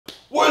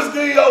What's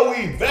good, yo?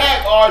 We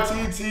back,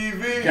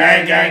 RTTV.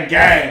 Gang, gang,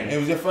 gang. If it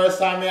was your first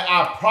time here,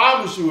 I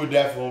promise you it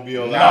definitely won't be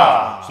your Nah.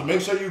 last. So make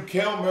sure you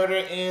kill, murder,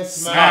 and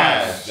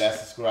smash that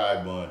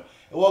subscribe button.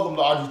 And welcome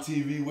to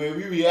RTTV, where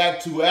we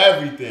react to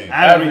everything.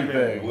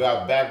 Everything. We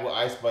are back with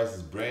Ice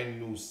Spice's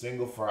brand new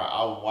single for our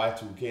album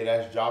Y2K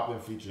that's dropping,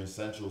 featuring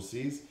Central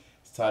C's.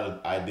 It's titled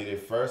I Did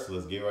It First. So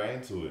let's get right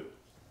into it.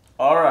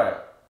 All right.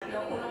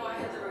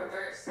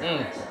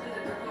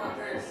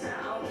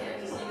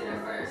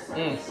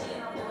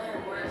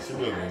 She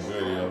looking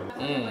good, yo.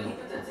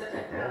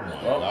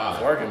 Oh my God.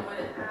 It's working.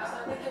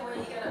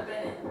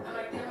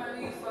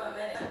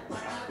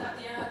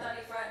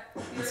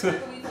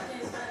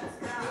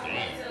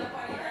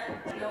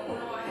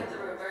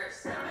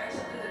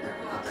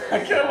 I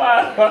can't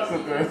lie, I fuck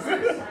with this.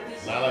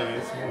 Not like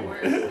it's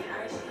smooth.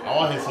 I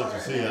want to hit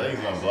Central C. I think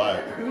he's gonna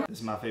black. This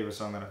is my favorite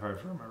song that I've heard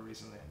from her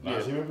recently. Nah,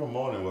 she been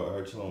promoting with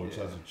her chilling with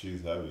Central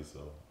Cheese heavy,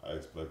 so I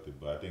expected,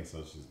 but I think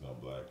Central Cheese gonna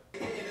black.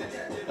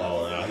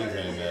 Oh, nah, he's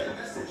ain't that.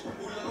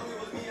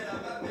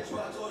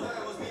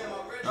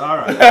 All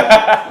right.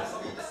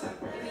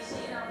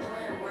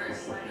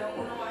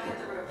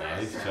 Nah,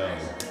 he's chilling.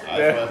 I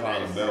just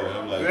on the bed with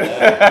him like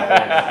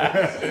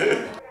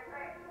that.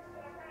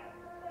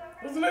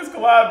 What's the next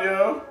collab,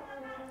 yo?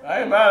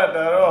 I ain't mad at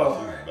that at all.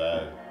 She's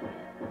bad.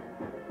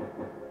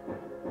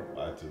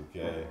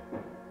 Y2K.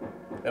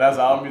 And that's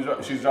the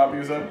album she's dropping,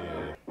 you said?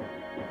 Yeah.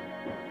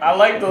 I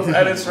like those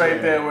edits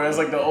right there where it's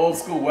like the old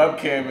school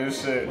webcam and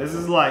shit. This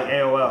is like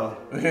AOL.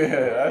 Yeah,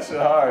 that shit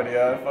hard,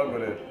 yeah. I fuck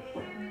with it.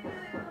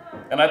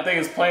 And I think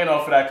it's playing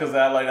off of that because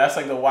that's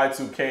like the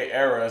Y2K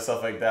era and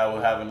stuff like that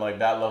with having like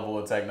that level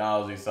of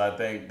technology. So I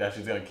think that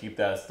she's gonna keep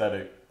that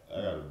aesthetic.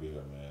 I gotta be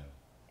her, man.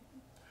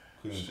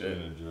 Queen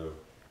and drill.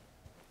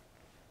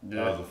 Yeah.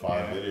 That was a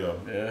fine video.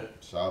 Yeah.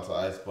 Shout out to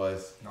Ice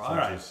Spice,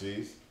 Central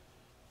C's.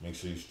 Make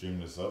sure you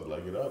stream this up,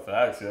 like it up.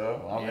 Facts,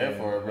 yo. I'm here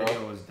for it, bro. The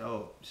video was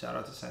dope. Shout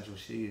out to Central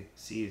C's.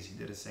 He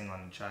did a sing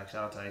on the track.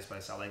 Shout out to Ice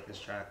Spice. I like this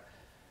track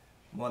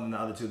more than the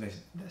other two that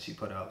she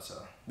put out.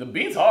 So the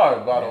beat's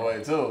hard, by the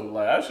way, too.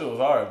 Like that shit was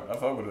hard. I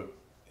fuck with it.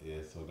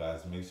 Yeah, so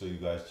guys, make sure you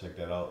guys check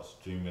that out.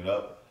 Stream it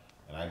up.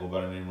 And I go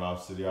by the name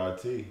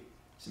Robcityrt.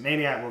 it's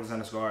Maniac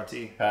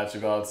 _RT.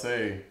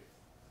 Patricrt.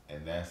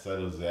 And that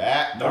settles it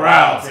at The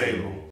Round Table.